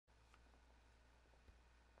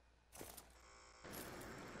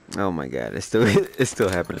Oh my god, it's still it's still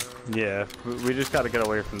happening. Yeah, we just gotta get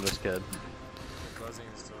away from this kid.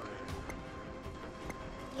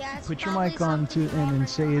 Yeah, it's Put your probably mic on something to and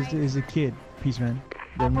say is a kid. Peace, man.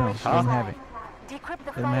 Let him know. Let him have it.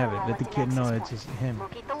 Let him have it. Let the kid know it's just him.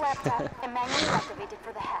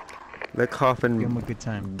 That coffin Give him a good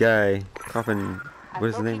time. guy, coffin, what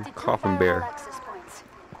is his name? Coffin bear.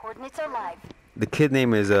 The kid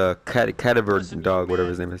name is Cadaver Dog, whatever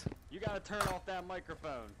his name is. You gotta turn off that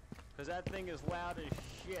microphone, cause that thing is loud as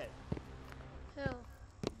shit. Who?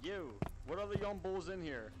 You, what other young bulls in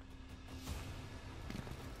here?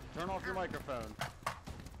 Turn off your microphone.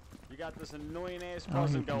 You got this annoying ass I don't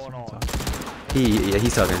hear buzzing going on. Yeah,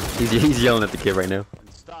 he's talking. He's yelling at the kid right now.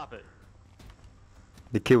 And stop it.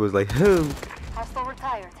 The kid was like, "Who?" Hostile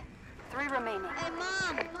retired. 3 remaining. Hey,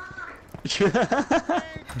 Mom!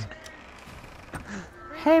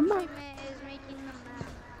 Hey, Mom. Treatment is making them mad.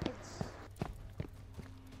 It's...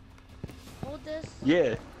 Hold this.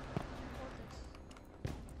 Yeah.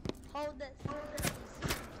 Hold this. Hold this.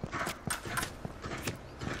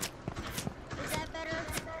 Is that better?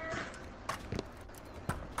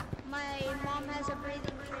 My mom has a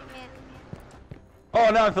breathing treatment. Oh,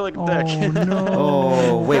 now I feel like a dick. Oh no!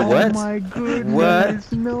 Oh, wait, what? Oh my goodness!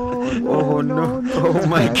 What? No! Oh no! Oh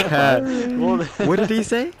my god! Well, What did he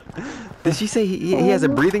say? Did she say he has a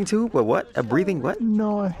breathing tube? Or what? A breathing what?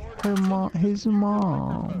 No, her mom, his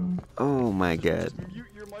mom. Oh my god! mute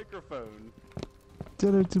your microphone.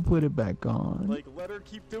 Tell her to put it back on. Like, let her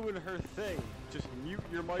keep doing her thing. Just mute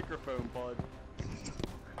your microphone, bud.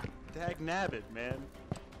 Dag nabbit, man.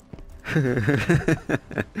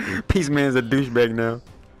 Peace Man's a douchebag now.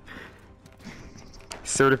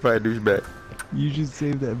 Certified douchebag. You should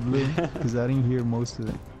save that blue, because I didn't hear most of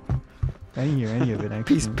it. I didn't hear any of it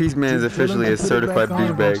actually. Peace Man's Just tell officially him a to put it back certified on,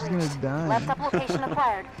 or douchebag. she's gonna die. Laptop location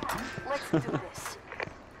acquired. Let's do this.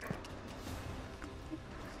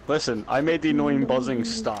 Listen, I made the annoying buzzing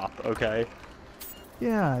stop, okay?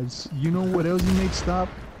 Yeah, you know what else he makes stop?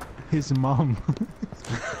 His mom.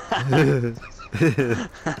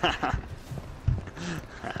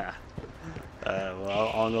 Well,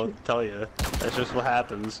 I don't know what to tell you. That's just what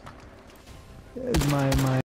happens. That's my